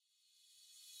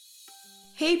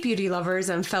Hey beauty lovers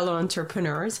and fellow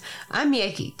entrepreneurs, I'm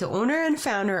Yegi, the owner and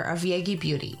founder of Yegi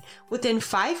Beauty. Within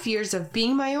 5 years of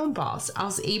being my own boss, I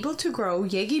was able to grow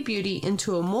Yegi Beauty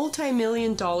into a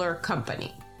multi-million-dollar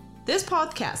company. This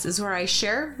podcast is where I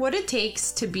share what it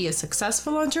takes to be a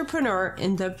successful entrepreneur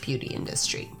in the beauty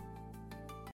industry.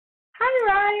 Hi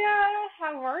Raya,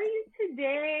 how are you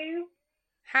today?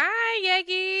 Hi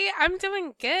Yegi, I'm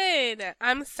doing good.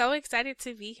 I'm so excited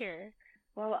to be here.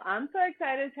 Well, I'm so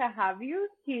excited to have you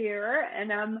here,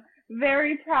 and I'm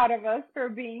very proud of us for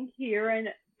being here and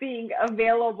being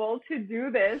available to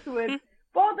do this with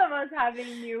both of us having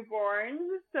newborns.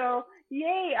 So,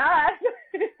 yay us!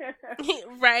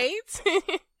 Right?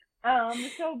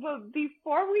 But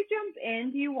before we jump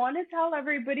in, do you want to tell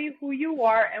everybody who you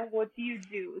are and what do you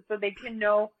do so they can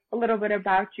know a little bit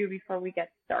about you before we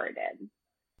get started?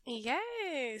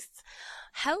 Yes.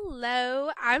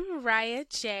 Hello, I'm Raya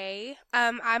J.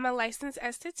 I'm a licensed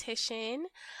esthetician.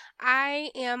 I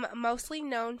am mostly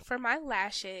known for my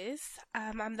lashes.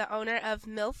 I'm the owner of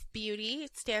MILF Beauty.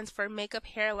 It stands for Makeup,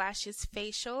 Hair, Lashes,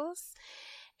 Facials.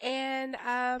 And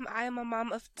I am a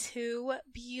mom of 2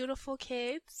 beautiful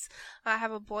kids. I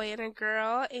have a boy and a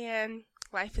girl, and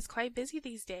life is quite busy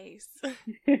these days.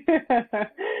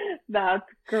 That's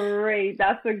great.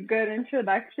 That's a good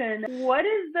introduction. What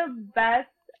is the best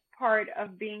part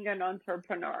of being an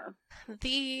entrepreneur?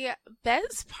 The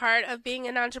best part of being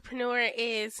an entrepreneur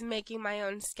is making my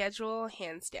own schedule,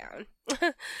 hands down.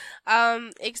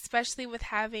 Especially with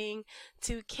having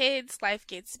 2 kids, life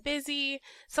gets busy.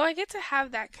 So I get to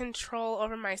have that control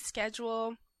over my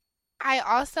schedule. I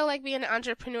also like being an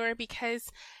entrepreneur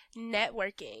because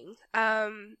networking.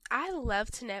 I love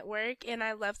to network and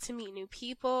I love to meet new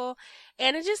people,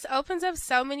 and it just opens up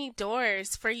so many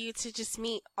doors for you to just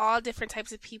meet all different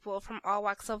types of people from all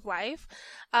walks of life.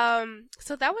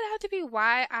 So that would have to be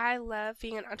why I love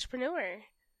being an entrepreneur.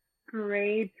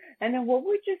 Great. And then what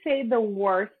would you say the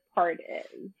worst part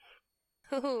is?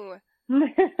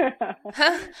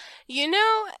 You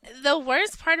know, the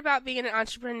worst part about being an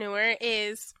entrepreneur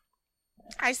is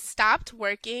I stopped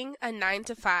working a 9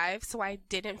 to 5, so I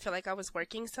didn't feel like I was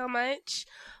working so much.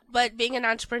 But being an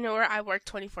entrepreneur, I work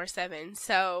 24/7.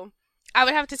 So I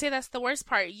would have to say that's the worst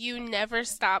part. You never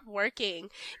stop working.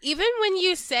 Even when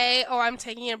you say, oh, I'm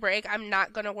taking a break, I'm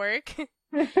not going to work.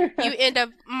 You end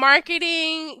up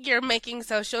marketing, you're making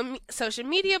social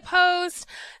media posts.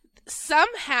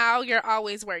 Somehow you're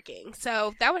always working.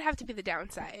 So that would have to be the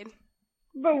downside.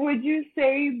 But would you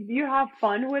say you have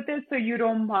fun with it so you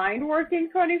don't mind working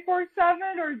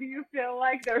 24/7, or do you feel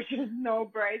like there's just no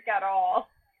break at all?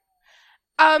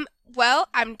 Well,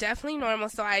 I'm definitely normal,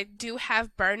 so I do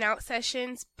have burnout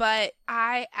sessions, but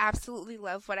I absolutely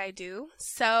love what I do.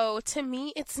 So to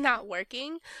me, it's not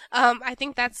working. I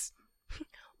think that's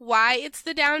why it's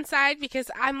the downside, because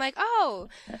I'm like, oh,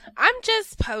 I'm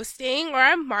just posting or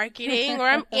I'm marketing or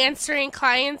I'm answering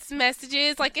clients'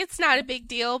 messages. Like, it's not a big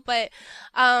deal, but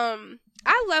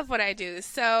I love what I do.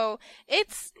 So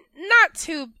it's not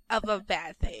too of a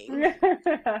bad thing.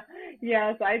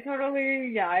 Yes, I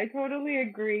totally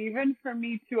agree. Even for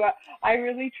me too, I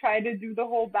really try to do the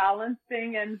whole balance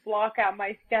thing and block out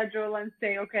my schedule and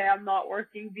say, okay, I'm not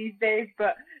working these days,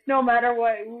 but no matter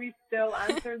what, we still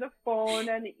answer the phone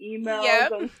and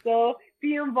emails and still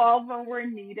be involved when we're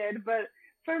needed. But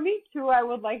for me too, I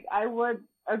would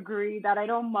agree that I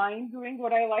don't mind doing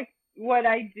what I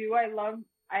do. I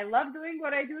love doing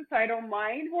what I do, so I don't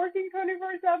mind working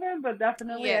 24/7, but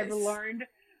definitely I've learned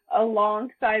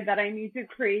alongside that I need to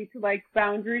create like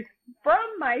boundaries from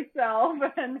myself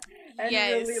and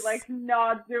really like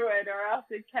not do it, or else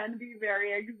it can be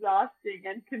very exhausting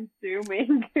and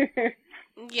consuming.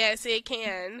 Yes, it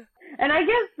can. And I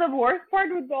guess the worst part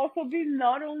would also be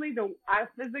not only the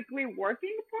physically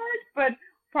working part, but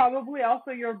probably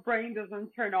also your brain doesn't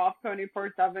turn off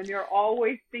 24/7. You're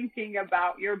always thinking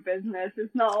about your business.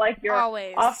 It's not like you're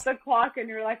off the clock and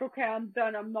you're like, okay, I'm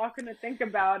done. I'm not going to think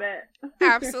about it.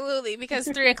 Absolutely. Because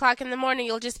 3 o'clock in the morning,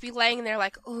 you'll just be laying there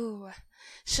like, ooh,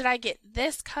 should I get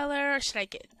this color? Or should I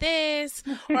get this?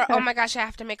 Or, oh my gosh, I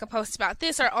have to make a post about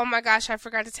this. Or, oh my gosh, I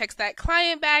forgot to text that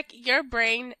client back. Your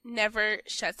brain never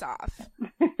shuts off.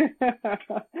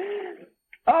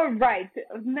 All right.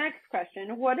 Next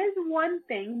question. What is one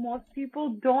thing most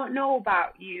people don't know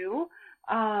about you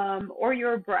or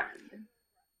your brand?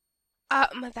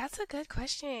 That's a good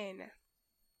question.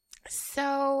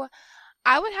 So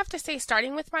I would have to say,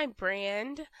 starting with my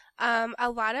brand,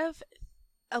 a lot of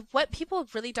what people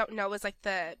really don't know is like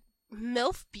the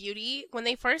MILF Beauty. When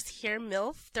they first hear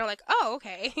MILF, they're like, oh,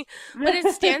 okay. But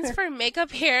it stands for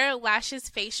Makeup, Hair,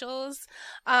 Lashes, Facials.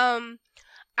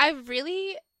 I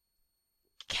really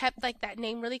kept like that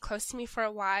name really close to me for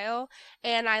a while,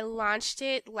 and I launched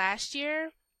it last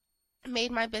year,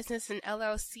 made my business an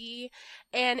LLC,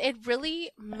 and it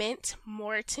really meant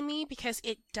more to me because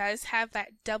it does have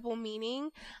that double meaning.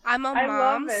 I'm a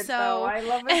mom, love it, so though. I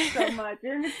love it so much,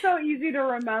 and it's so easy to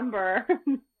remember.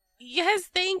 Yes,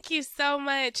 thank you so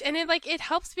much. And it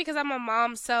helps because I'm a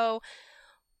mom, so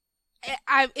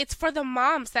it's for the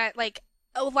moms that like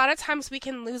a lot of times we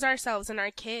can lose ourselves in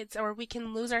our kids, or we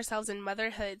can lose ourselves in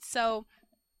motherhood. So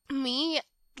me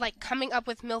like coming up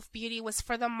with MILF Beauty was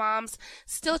for the moms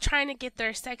still trying to get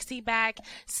their sexy back,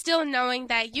 still knowing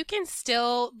that you can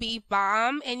still be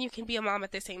bomb and you can be a mom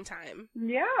at the same time.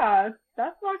 Yeah,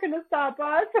 that's not going to stop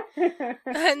us.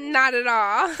 Not at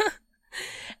all.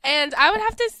 And I would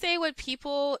have to say what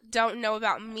people don't know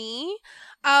about me.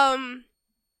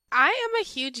 I am a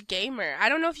huge gamer. I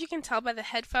don't know if you can tell by the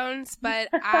headphones, but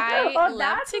I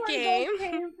love to game.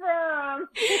 That's where those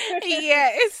came from.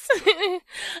 Yes.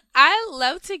 I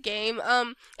love to game.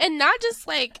 And not just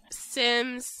like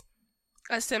Sims,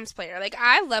 a Sims player. Like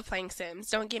I love playing Sims,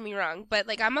 don't get me wrong, but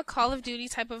like I'm a Call of Duty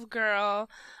type of girl.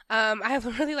 I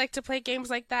really like to play games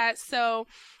like that. So,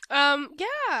 yeah,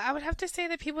 I would have to say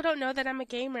that people don't know that I'm a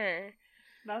gamer.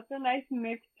 That's a nice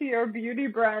mix to your beauty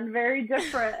brand. Very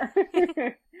different.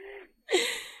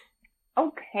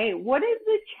 Okay, what is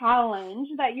the challenge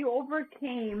that you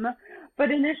overcame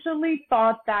but initially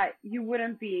thought that you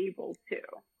wouldn't be able to?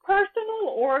 Personal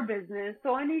or business?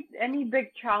 So any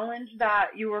big challenge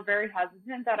that you were very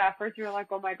hesitant that at first you were like,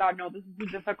 oh my God, no, this is too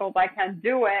difficult, I can't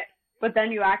do it. But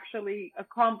then you actually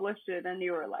accomplished it and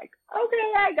you were like,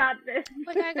 okay, I got this.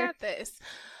 Like, I got this.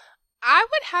 I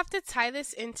would have to tie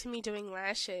this into me doing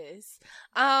lashes.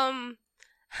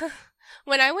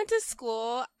 When I went to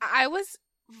school, I was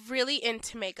really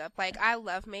into makeup. Like, I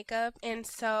love makeup. And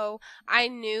so I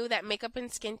knew that makeup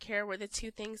and skincare were the two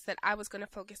things that I was going to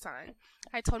focus on.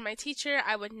 I told my teacher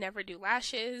I would never do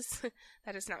lashes.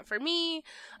 That is not for me.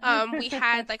 We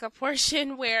had like a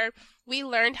portion where we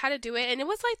learned how to do it. And it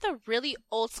was like the really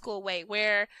old school way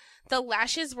where the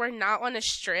lashes were not on a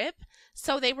strip.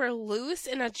 So they were loose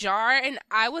in a jar. And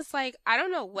I was like, I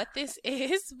don't know what this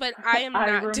is, but I am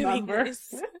not doing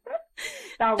this.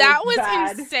 That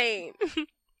was insane.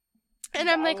 And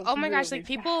I'm like, oh my gosh, like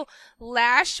people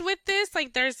lash with this,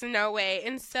 like there's no way.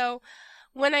 And so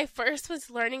when I first was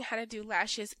learning how to do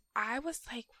lashes, I was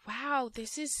like, wow,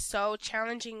 this is so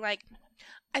challenging. Like,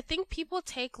 I think people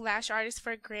take lash artists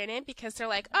for granted because they're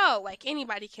like, oh, like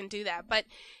anybody can do that. But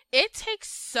it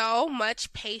takes so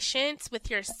much patience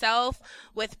with yourself,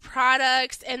 with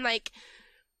products, and like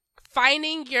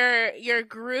finding your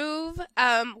groove.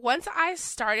 Once I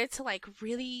started to like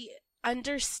really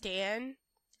understand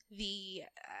the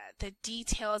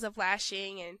details of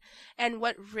lashing and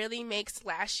what really makes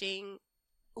lashing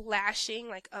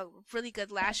like a really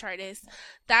good lash artist,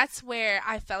 that's where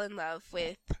I fell in love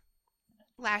with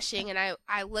lashing. And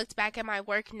I looked back at my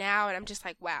work now and I'm just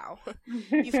like, wow,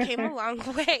 you've came a long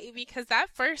way, because that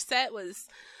first set was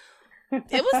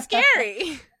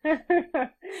scary.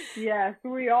 Yes,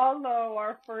 we all know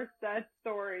our first set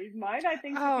stories. Mine, I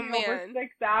think, took me over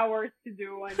 6 hours to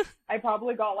do, and I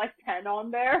probably got like 10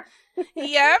 on there.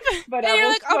 Yep. But and you're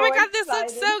like, oh my God, excited. this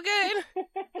looks so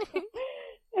good.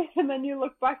 And then you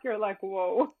look back, you're like,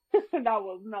 whoa, that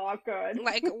was not good.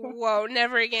 Like, whoa,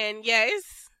 never again.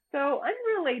 Yes. So,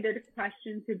 unrelated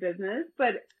question to business,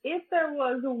 but if there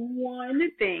was one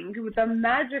thing with a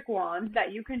magic wand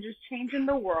that you can just change in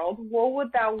the world, what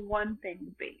would that one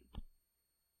thing be?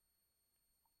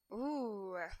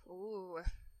 Ooh.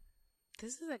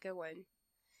 This is a good one.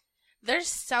 There's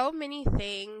so many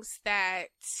things that,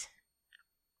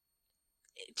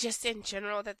 just in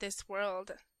general, that this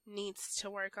world needs to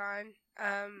work on.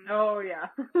 Oh, yeah.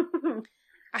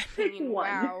 I mean,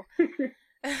 wow.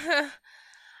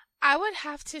 I would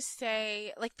have to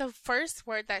say, like, the first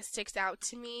word that sticks out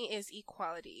to me is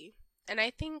equality. And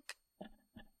I think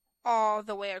all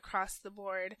the way across the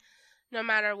board, no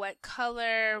matter what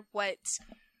color, what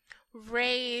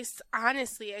race,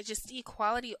 honestly, just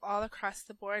equality all across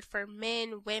the board for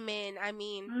men, women, I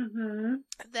mean,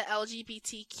 the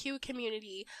LGBTQ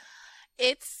community.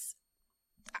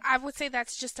 I would say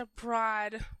that's just a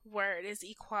broad word, is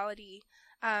equality.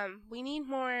 We need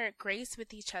more grace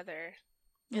with each other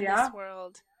in this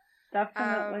world.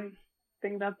 Definitely. I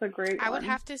think that's a great one. I would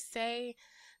have to say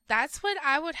that's what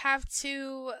I would have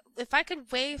to, if I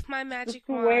could wave my magic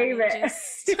wand and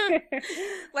just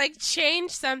like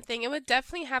change something, it would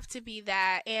definitely have to be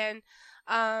that. And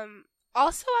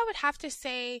also I would have to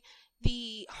say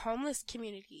the homeless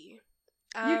community.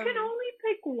 You can only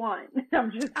pick one.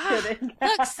 I'm just kidding.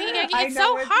 Look, see, it's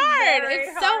so hard.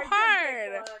 It's so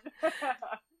hard.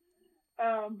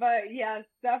 But yes,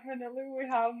 definitely we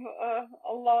have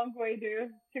a long way to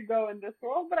go in this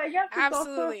world. But I guess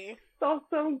Absolutely. it's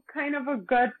also kind of a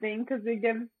good thing because it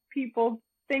gives people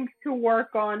things to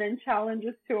work on and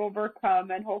challenges to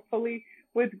overcome, and hopefully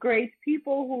with great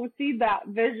people who see that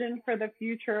vision for the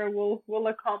future will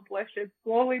accomplish it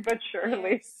slowly but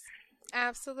surely. Yes.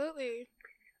 Absolutely.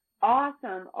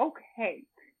 Awesome. Okay.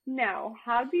 Now,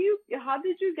 how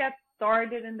did you get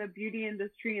started in the beauty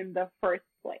industry in the first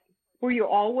place? Were you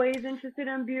always interested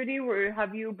in beauty?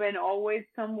 Have you been always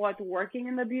somewhat working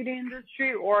in the beauty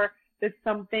industry, or did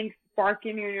something spark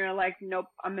in you and you're like, nope,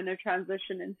 I'm going to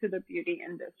transition into the beauty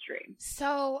industry?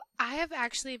 So I have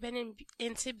actually been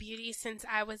into beauty since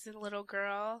I was a little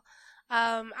girl.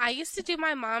 I used to do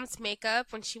my mom's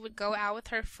makeup when she would go out with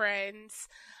her friends.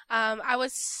 I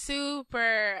was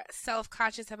super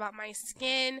self-conscious about my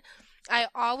skin. I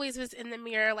always was in the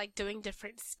mirror, like doing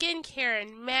different skincare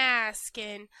and mask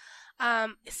and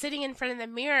sitting in front of the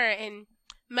mirror and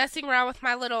messing around with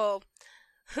my little,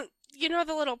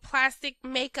 the little plastic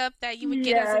makeup that you would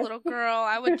get as a Yes. little girl.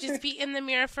 I would just be in the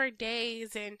mirror for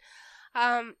days. And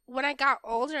when I got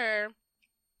older,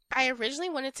 I originally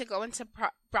wanted to go into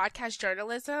broadcast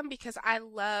journalism because I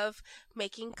love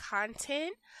making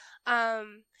content.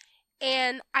 Um,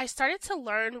 and I started to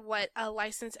learn what a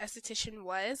licensed esthetician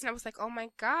was, and I was like, oh my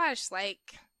gosh, like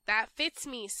that fits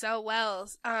me so well.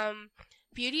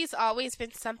 Beauty's always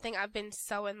been something I've been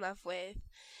so in love with.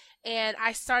 And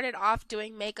I started off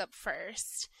doing makeup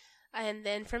first. And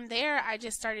then from there, I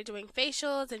just started doing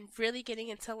facials and really getting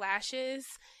into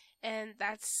lashes. And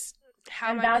that's how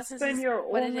And my that's business been is your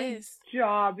what it only is.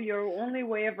 job, your only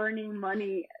way of earning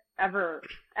money ever,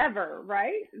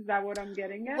 right? Is that what I'm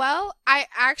getting at? Well, I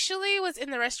actually was in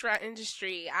the restaurant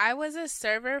industry. I was a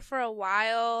server for a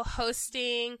while,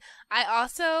 hosting. I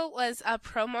also was a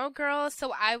promo girl,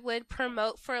 so I would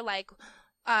promote for like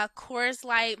Coors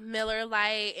Light, Miller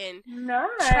Lite, and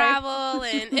Nice. travel,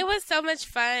 and it was so much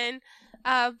fun.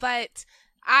 But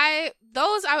I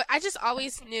just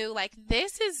always knew like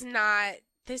this is not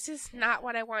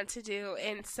what I want to do,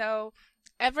 and so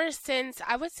ever since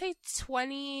I would say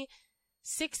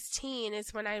 2016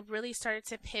 is when I really started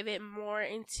to pivot more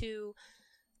into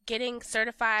getting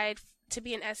certified to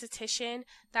be an esthetician.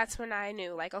 That's when I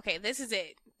knew like, okay, this is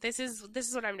it. This is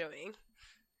what I'm doing.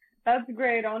 That's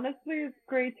great. Honestly, it's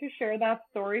great to share that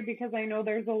story because I know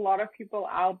there's a lot of people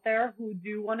out there who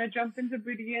do want to jump into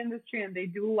beauty industry and they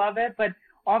do love it, but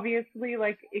obviously,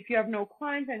 like if you have no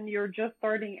clients and you're just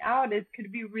starting out, it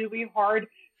could be really hard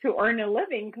to earn a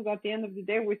living because at the end of the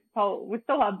day, we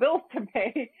still have bills to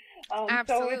pay. So it's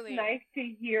Absolutely. nice to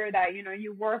hear that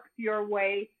you worked your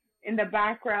way in the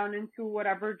background into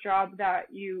whatever job that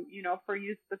for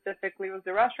you specifically was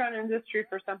the restaurant industry.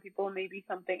 For some people, maybe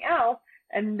something else,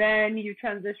 and then you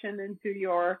transition into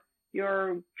your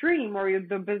dream or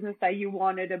the business that you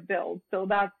wanted to build. So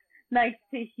that's nice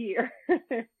to hear.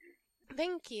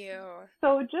 Thank you.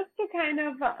 So just to kind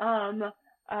of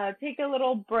take a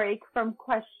little break from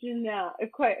questioning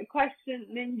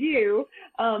you,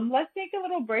 let's take a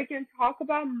little break and talk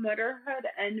about motherhood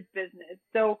and business.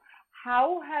 So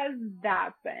how has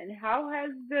that been? How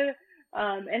has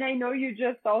and I know you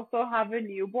just also have a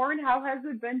newborn. How has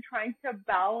it been trying to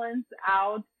balance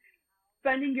out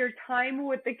spending your time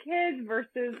with the kids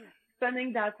versus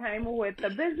spending that time with the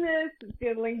business,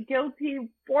 feeling guilty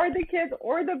for the kids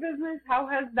or the business? How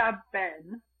has that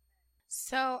been?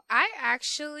 So I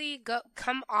actually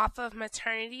come off of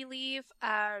maternity leave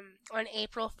on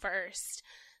April 1st.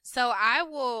 So I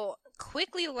will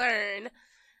quickly learn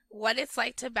what it's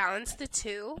like to balance the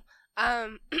two.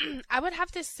 I would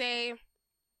have to say,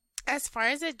 as far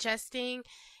as adjusting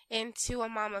into a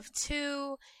mom of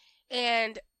two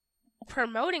and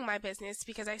promoting my business,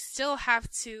 because I still have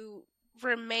to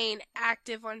remain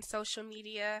active on social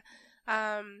media,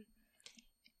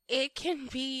 it can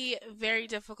be very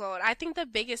difficult. I think the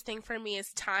biggest thing for me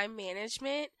is time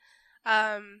management.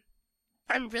 I'm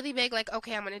really big, like,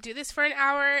 okay, I'm going to do this for an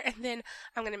hour, and then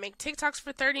I'm going to make TikToks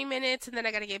for 30 minutes, and then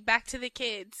I got to get back to the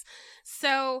kids.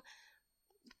 So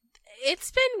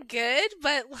it's been good,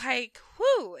 but like,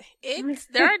 whew,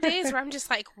 there are days where I'm just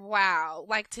like, wow,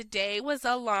 like today was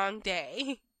a long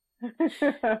day.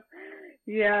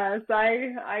 Yes,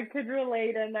 I could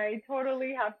relate, and I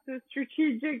totally have to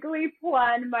strategically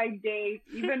plan my days,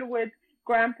 even with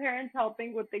grandparents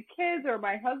helping with the kids or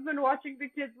my husband watching the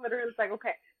kids. Literally, it's like,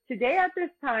 okay, today at this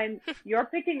time, you're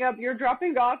picking up, you're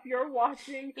dropping off, you're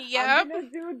watching. I'm Yep. gonna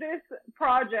do this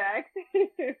project.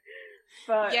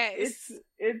 But Yes.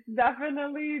 it's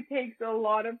definitely takes a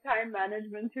lot of time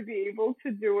management to be able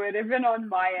to do it, even on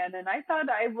my end. And I thought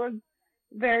I was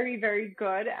very, very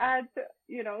good at,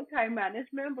 time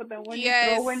management, but then when you Yes.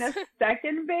 throw in a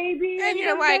second baby And in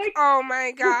you're the like, mix, oh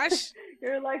my gosh.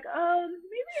 you're like,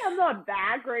 maybe I'm not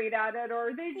that great at it,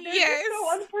 or they're Yes. just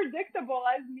so unpredictable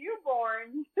as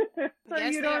newborns. So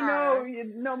Yes, you they don't are. know,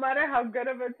 no matter how good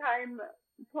of a time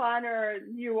planner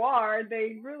you are,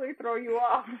 they really throw you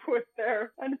off with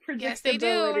their Yes, they do.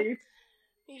 unpredictability.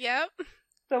 Yep.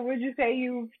 So would you say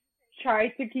you've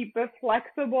tried to keep it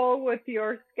flexible with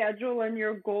your schedule and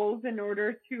your goals in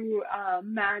order to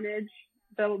manage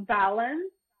the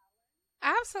balance?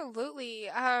 Absolutely.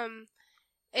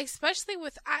 Especially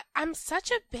with I'm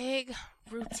such a big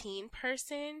routine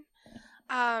person.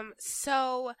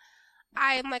 So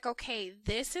I'm like, okay,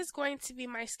 this is going to be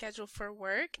my schedule for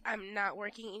work. I'm not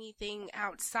working anything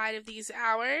outside of these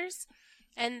hours.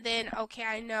 And then, okay,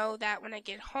 I know that when I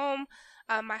get home,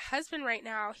 my husband right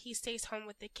now, he stays home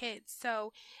with the kids.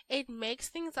 So it makes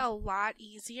things a lot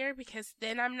easier because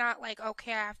then I'm not like,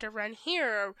 okay, I have to run here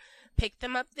or pick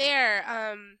them up there.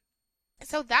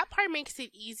 So that part makes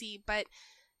it easy, but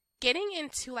getting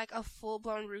into like a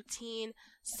full-blown routine,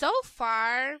 so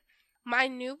far, my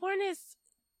newborn is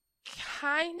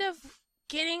kind of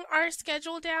getting our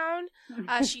schedule down.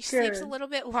 She sleeps a little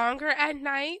bit longer at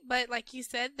night, but like you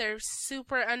said, they're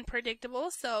super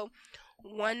unpredictable. So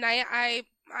one night I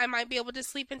might be able to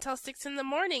sleep until 6 in the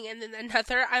morning, and then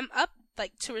another I'm up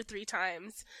like 2 or 3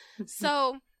 times.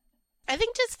 So I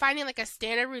think just finding like a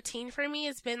standard routine for me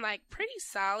has been like pretty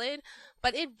solid,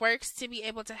 but it works to be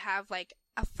able to have like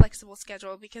a flexible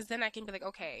schedule because then I can be like,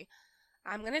 okay,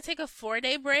 I'm going to take a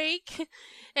 4-day break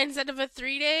instead of a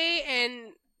 3-day,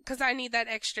 and because I need that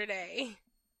extra day.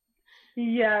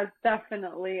 Yes,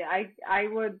 definitely. I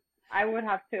would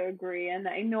have to agree. And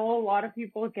I know a lot of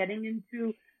people getting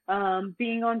into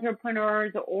being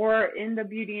entrepreneurs or in the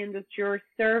beauty industry or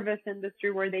service industry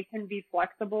where they can be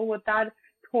flexible with that.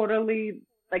 Totally,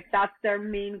 like that's their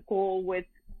main goal with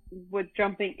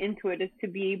jumping into it, is to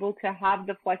be able to have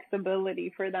the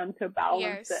flexibility for them to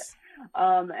balance it. Yes.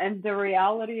 And the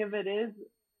reality of it is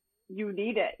you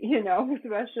need it,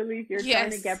 especially if you're trying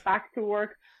to Yes. get back to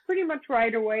work pretty much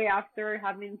right away after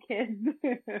having kids.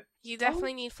 You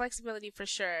definitely need flexibility for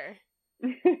sure.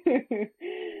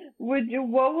 What's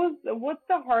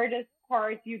the hardest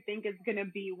part you think is going to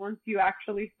be once you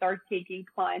actually start taking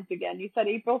clients again? You said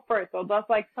April 1st, so that's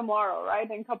like tomorrow, right?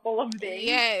 In a couple of days.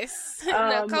 Yes. In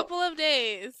a couple of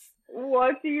days.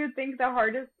 What do you think the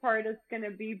hardest part is going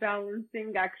to be,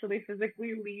 balancing actually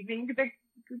physically leaving the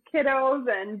kiddos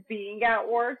and being at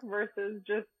work versus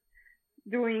just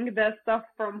doing the stuff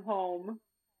from home?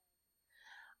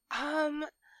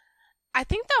 I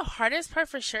think the hardest part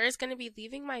for sure is going to be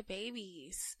leaving my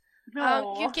babies.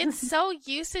 You get so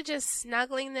used to just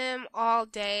snuggling them all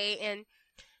day, and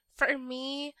for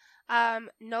me,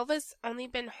 Nova's only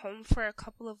been home for a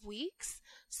couple of weeks,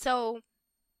 so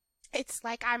it's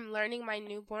like I'm learning my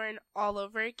newborn all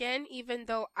over again, even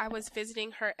though I was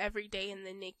visiting her every day in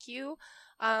the NICU.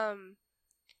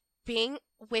 Being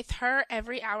with her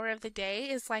every hour of the day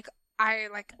is like,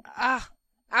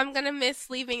 I'm gonna miss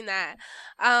leaving that.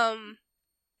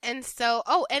 And so,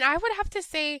 and I would have to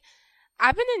say,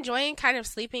 I've been enjoying kind of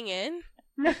sleeping in.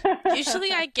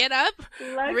 Usually I get up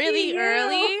really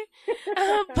early,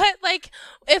 but like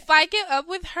if I get up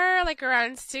with her like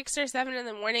around 6 or 7 in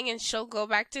the morning and she'll go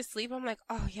back to sleep, I'm like,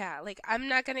 oh yeah, like I'm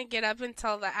not gonna get up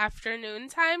until the afternoon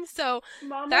time, so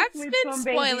Mama that's been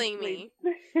spoiling me.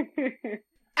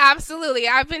 Absolutely,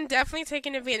 I've been definitely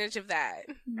taking advantage of that.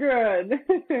 Good.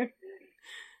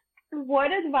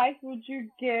 What advice would you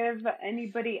give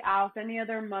anybody else, any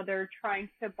other mother trying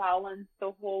to balance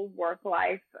the whole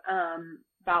work-life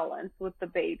balance with the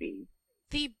baby?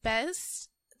 The best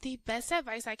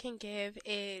advice I can give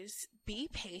is be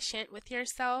patient with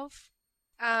yourself,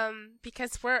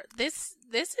 because this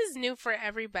is new for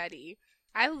everybody.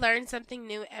 I learn something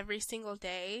new every single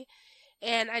day,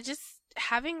 and I just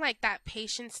having like that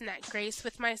patience and that grace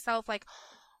with myself. Like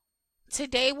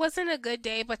today wasn't a good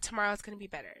day, but tomorrow's gonna be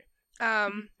better.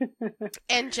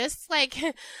 And just like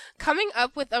coming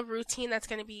up with a routine that's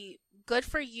going to be good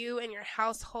for you and your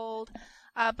household.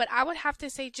 But I would have to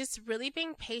say just really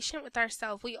being patient with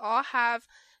ourselves. We all have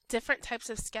different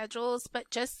types of schedules, but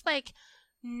just like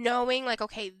knowing like,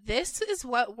 okay, this is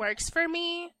what works for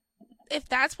me. If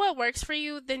that's what works for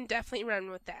you, then definitely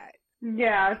run with that.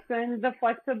 Yes, and the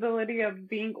flexibility of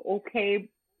being okay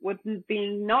with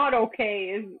being not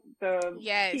okay is the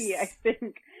key, I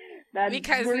think.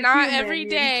 Because not every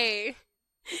day.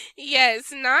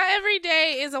 Yes, not every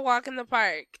day is a walk in the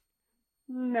park.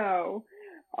 No.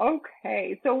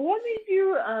 Okay. So what made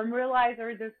you realize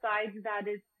or decide that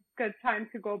it's good time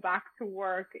to go back to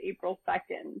work April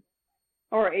 2nd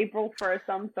or April 1st?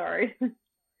 I'm sorry.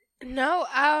 No,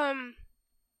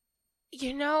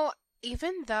 you know,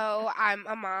 even though I'm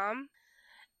a mom,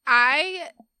 I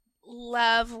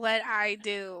love what I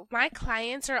do. My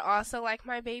clients are also like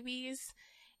my babies,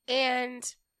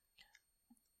 and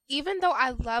even though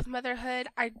I love motherhood,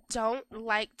 I don't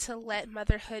like to let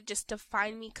motherhood just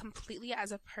define me completely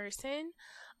as a person.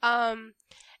 Um,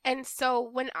 and so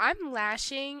when I'm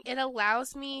lashing, it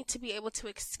allows me to be able to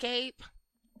escape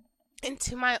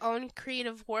into my own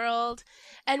creative world.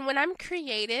 And when I'm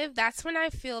creative, that's when I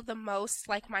feel the most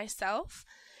like myself.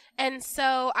 And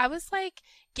so I was like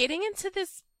getting into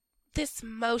this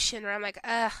motion where I'm like,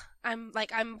 ugh,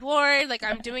 I'm bored, like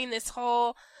I'm doing this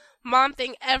whole mom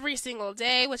thing every single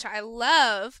day, which I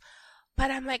love,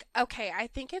 but I'm like, okay, I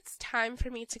think it's time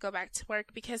for me to go back to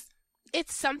work because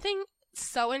it's something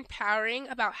so empowering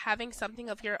about having something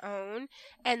of your own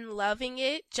and loving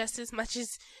it just as much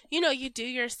as, you do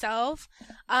yourself.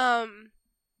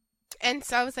 And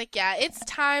so I was like, yeah, it's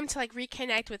time to like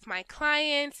reconnect with my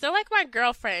clients. They're like my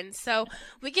girlfriends. So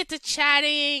we get to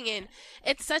chatting and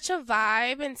it's such a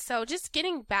vibe. And so just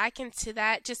getting back into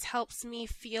that just helps me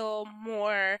feel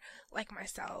more like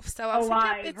myself. So I was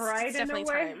alive, like, right? it's definitely in a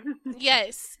way. time.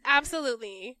 Yes,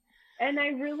 absolutely. And I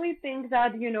really think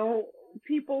that,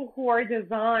 people who are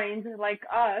designed like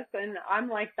us, and I'm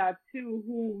like that too,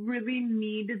 who really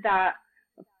need that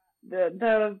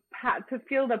to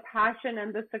feel the passion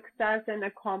and the success and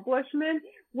accomplishment.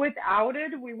 Without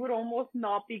it, we would almost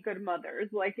not be good mothers.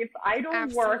 Like if I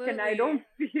don't work and I Absolutely.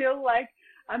 don't feel like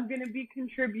I'm going to be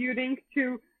contributing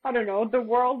to, I don't know, the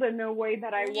world in a way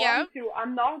that I Yep. want to,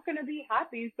 I'm not going to be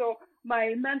happy. So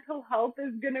my mental health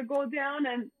is going to go down,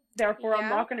 and therefore I'm Yep.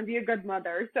 not going to be a good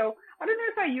mother. So I don't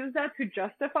know if I use that to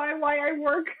justify why I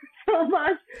work so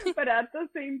much, but at the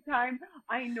same time,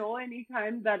 I know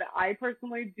anytime that I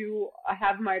personally do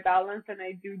have my balance and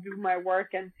I do my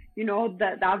work, and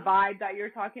that vibe that you're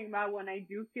talking about, when I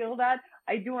do feel that,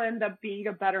 I do end up being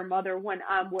a better mother when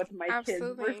I'm with my kids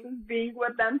Absolutely. versus being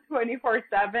with them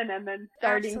 24/7 and then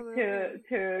starting Absolutely.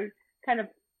 to kind of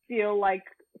feel like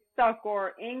stuck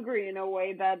or angry in a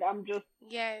way that I'm just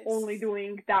Yes. only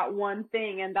doing that one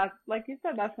thing. And that's, like you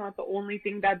said, that's not the only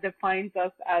thing that defines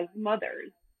us as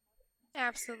mothers.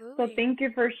 Absolutely. So thank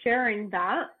you for sharing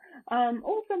that.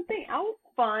 Something else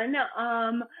fun.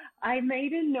 I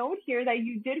made a note here that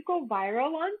you did go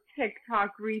viral on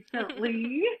TikTok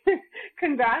recently.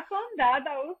 Congrats on that.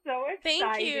 That was so exciting.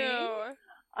 Thank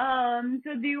you.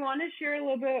 So do you want to share a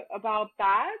little bit about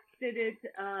that? Did it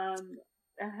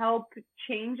help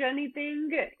change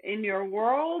anything in your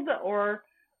world, or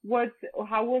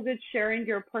how was it sharing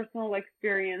your personal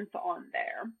experience on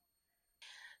there?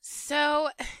 So,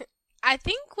 I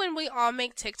think when we all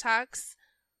make TikToks,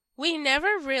 we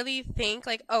never really think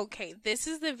like, okay, this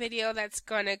is the video that's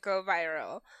gonna go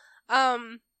viral.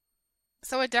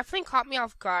 So it definitely caught me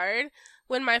off guard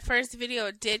when my first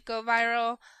video did go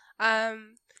viral.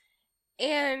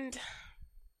 And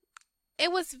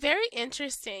it was very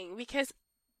interesting because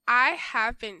I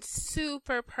have been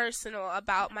super personal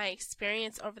about my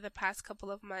experience over the past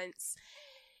couple of months.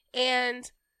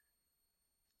 And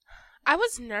I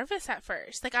was nervous at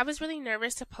first. Like, I was really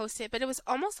nervous to post it, but it was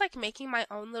almost like making my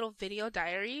own little video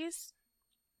diaries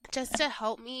just to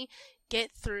help me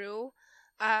get through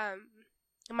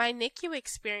my NICU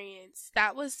experience.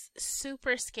 That was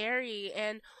super scary.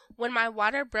 And when my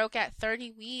water broke at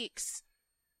 30 weeks,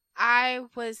 I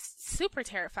was super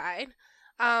terrified.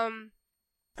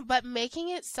 But making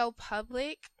it so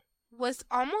public was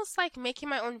almost like making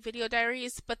my own video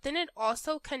diaries, but then it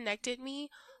also connected me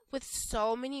with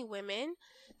so many women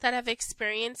that have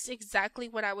experienced exactly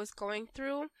what I was going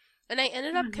through. And I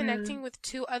ended up connecting with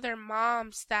 2 other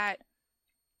moms that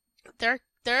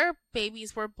their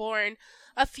babies were born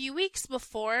a few weeks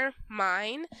before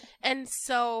mine. And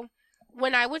so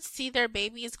when I would see their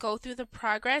babies go through the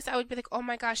progress, I would be like, oh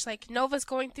my gosh, like Nova's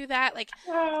going through that. Like,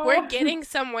 we're getting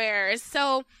somewhere.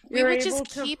 So we would just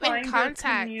keep in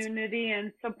contact. Community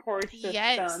and support system.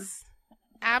 Yes.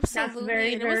 Absolutely. That's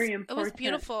very, and very it was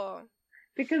beautiful.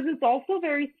 Because it's also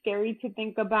very scary to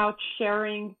think about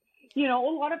sharing. A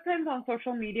lot of times on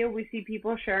social media, we see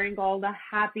people sharing all the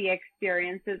happy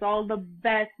experiences, all the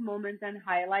best moments and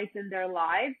highlights in their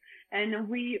lives. And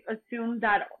we assume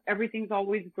that everything's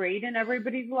always great in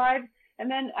everybody's lives. And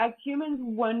then as humans,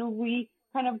 when we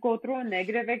kind of go through a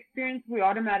negative experience, we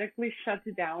automatically shut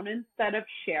it down instead of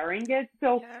sharing it.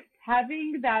 So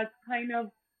having that kind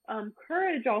of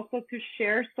courage also to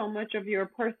share so much of your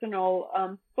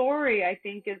personal story, I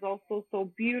think is also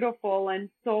so beautiful and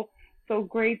so so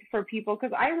great for people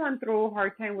because I went through a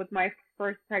hard time with my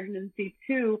first pregnancy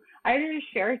too. I didn't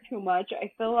share too much. I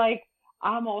feel like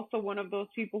I'm also one of those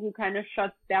people who kind of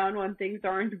shuts down when things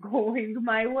aren't going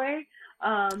my way. But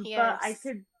I Yes.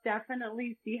 could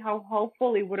definitely see how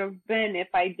helpful it would have been if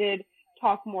I did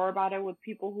talk more about it with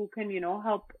people who can,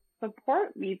 help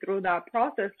support me through that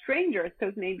process, strangers,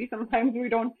 because maybe sometimes we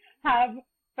don't have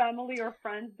family or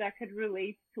friends that could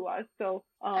relate to us. So,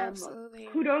 Absolutely.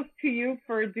 kudos to you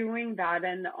for doing that.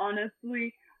 And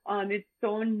honestly, it's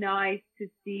so nice to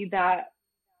see that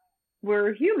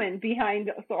we're human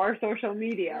behind our social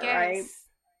media, right? Yes.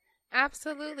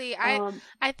 Absolutely. Um,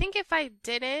 I think if I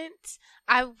didn't,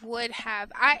 I would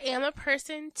have. I am a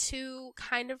person to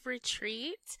kind of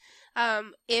retreat.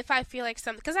 If I feel like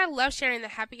something, because I love sharing the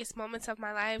happiest moments of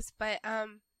my lives, but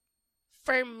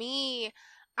for me,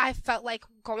 I felt like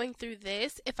going through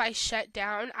this, if I shut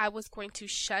down, I was going to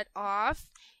shut off,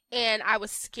 and I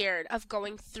was scared of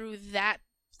going through that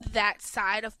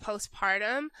side of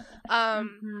postpartum.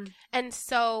 Um mhm. and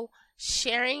so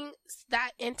sharing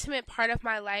that intimate part of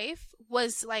my life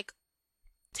was like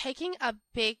taking a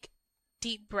big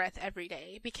deep breath every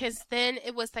day, because then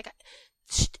it was like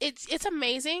it's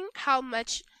amazing how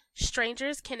much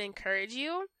strangers can encourage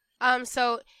you.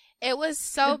 So it was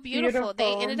so It's beautiful. They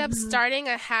beautiful. ended up Mhm. starting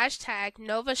a hashtag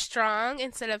Nova Strong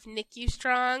instead of NICU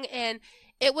Strong, and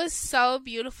it was so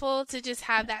beautiful to just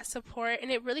have that support,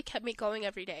 and it really kept me going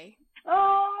every day.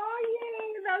 Oh,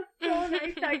 yay, that's so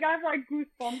nice. I got like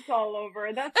goosebumps all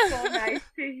over. That's so nice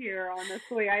to hear,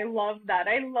 honestly. I love that.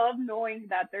 I love knowing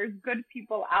that there's good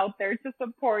people out there to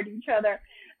support each other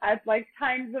at like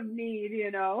times of need.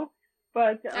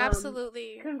 But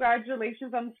Absolutely.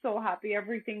 congratulations. I'm so happy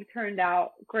everything turned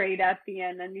out great at the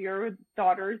end and your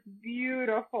daughter's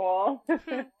beautiful.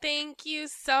 Thank you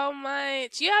so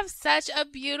much. You have such a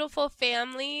beautiful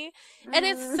family. And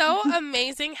it's so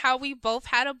amazing how we both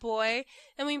had a boy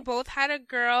and we both had a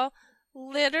girl.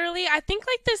 Literally, I think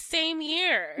like the same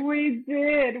year. We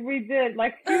did.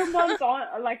 Like few months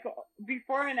on, like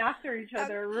before and after each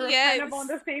other. We were kind of on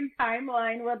Yes. the same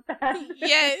timeline with that.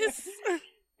 Yes.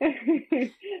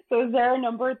 So is there a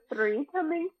number three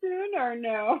coming soon or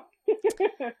no?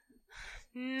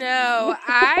 No,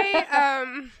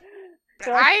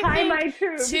 So it's I time think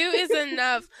I two tube. is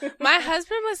enough. My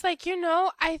husband was like,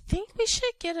 I think we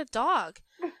should get a dog.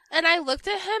 And I looked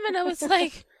at him and I was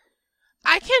like,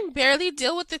 I can barely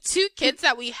deal with the two kids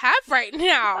that we have right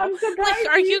now. I'm Like, surprised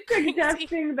are he's you crazy?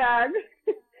 suggesting that.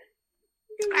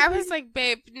 I was like,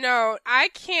 babe, no, I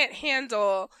can't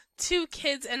handle two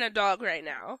kids and a dog right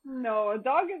now. No, a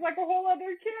dog is like a whole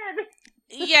other kid.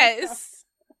 Yes.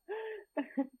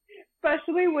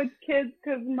 Especially with kids,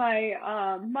 because my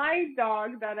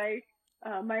dog that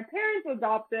my parents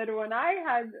adopted when I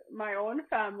had my own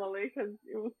family, because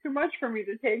it was too much for me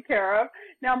to take care of.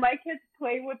 Now my kids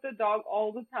play with the dog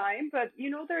all the time, but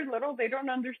they're little, they don't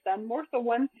understand more. So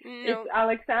when it's No.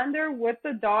 Alexander with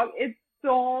the dog, it's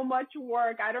so much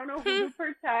work. I don't know who to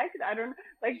protect. I don't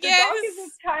like the dog is a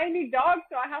Yes. tiny dog,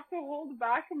 so I have to hold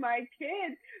back my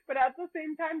kid. But at the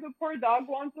same time, the poor dog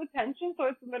wants attention, so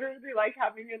it's literally like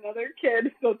having another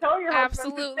kid. So tell your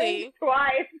husband to think Absolutely.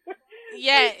 twice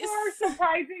Yes. before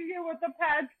surprising you with a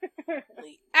pet.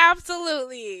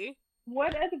 Absolutely.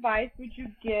 What advice would you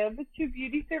give to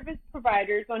beauty service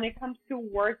providers when it comes to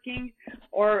working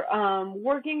or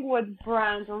working with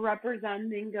brands or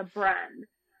representing a brand?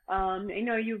 I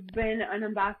know you've been an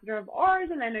ambassador of ours,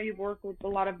 and I know you've worked with a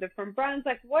lot of different brands.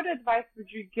 Like, what advice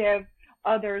would you give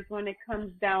others when it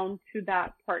comes down to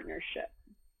that partnership?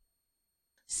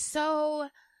 So,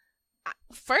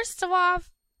 first of all,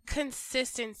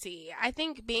 consistency. I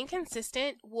think being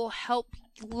consistent will help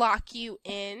lock you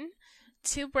in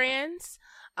to brands.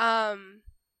 And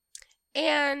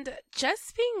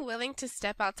just being willing to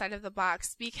step outside of the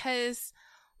box, because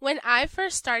when I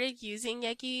first started using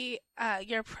Yegi,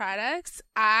 your products,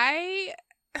 I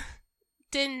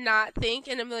did not think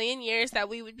in a million years that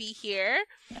we would be here.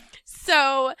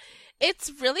 So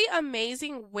it's really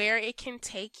amazing where it can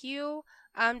take you.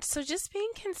 So just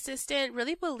being consistent,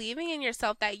 really believing in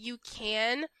yourself that you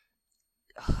can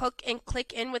hook and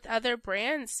click in with other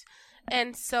brands.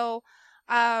 And so,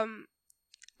 I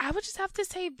would just have to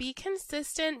say, be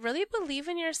consistent, really believe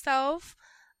in yourself.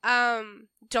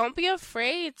 Don't be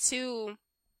afraid to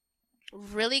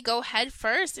really go head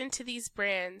first into these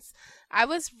brands. I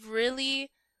was really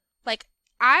like,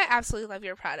 I absolutely love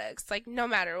your products, like no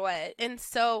matter what. And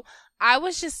so I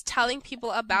was just telling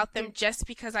people about them just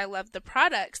because I love the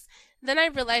products. Then I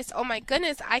realized, oh my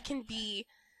goodness, I can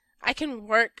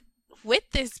work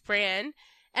with this brand.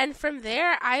 And from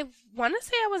there, I want to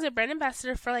say I was a brand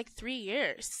ambassador for like 3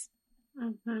 years.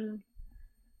 Mm-hmm.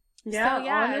 Yeah, So,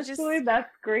 yeah, honestly,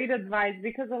 that's great advice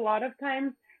because a lot of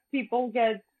times people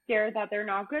get scared that they're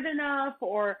not good enough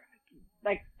or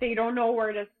like they don't know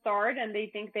where to start and they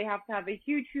think they have to have a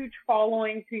huge, huge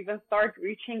following to even start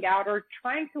reaching out or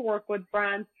trying to work with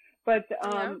brands. But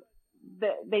yeah,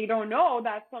 they don't know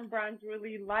that some brands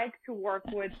really like to work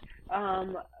with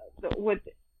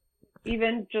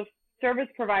even just service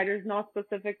providers, not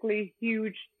specifically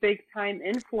huge, big time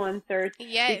influencers,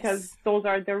 because yes, those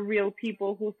are the real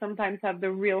people who sometimes have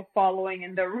the real following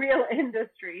in the real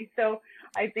industry. So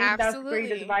I think that's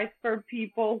great absolutely. advice for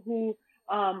people who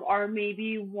are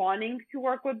maybe wanting to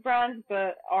work with brands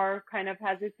but are kind of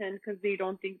hesitant because they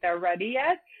don't think they're ready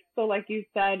yet. So like you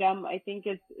said, I think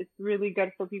it's really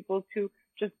good for people to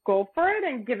just go for it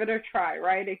and give it a try,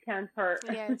 right? It can't hurt.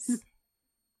 Yes,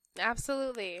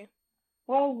 absolutely.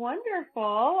 Well,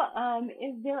 wonderful.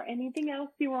 Is there anything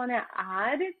else you want to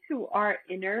add to our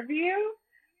interview?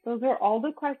 Those are all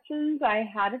the questions I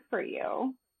had for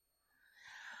you.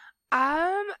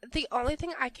 The only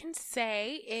thing I can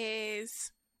say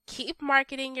is keep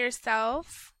marketing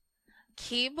yourself,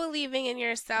 keep believing in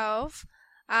yourself.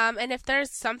 And if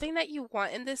there's something that you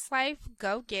want in this life,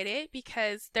 go get it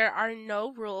because there are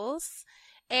no rules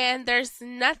and there's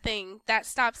nothing that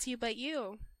stops you but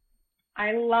you.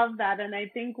 I love that. And I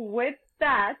think with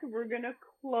that, we're going to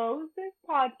close this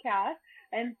podcast.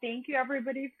 And thank you,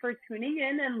 everybody, for tuning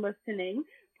in and listening.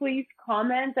 Please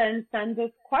comment and send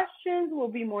us questions. We'll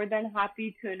be more than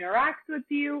happy to interact with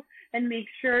you. And make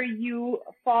sure you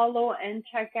follow and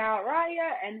check out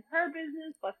Raya and her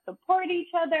business. Let's support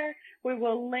each other. We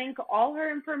will link all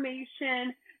her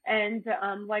information. And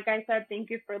like I said, thank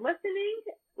you for listening.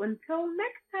 Until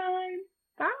next time.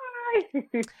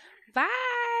 Bye.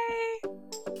 Bye.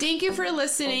 Thank you for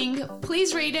listening.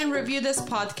 Please rate and review this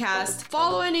podcast.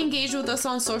 Follow and engage with us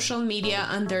on social media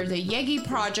under the Yegi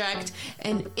Project.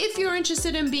 And if you're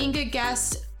interested in being a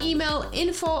guest, email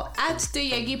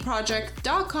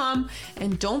info@theyegiproject.com.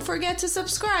 And don't forget to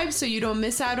subscribe so you don't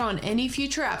miss out on any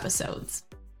future episodes.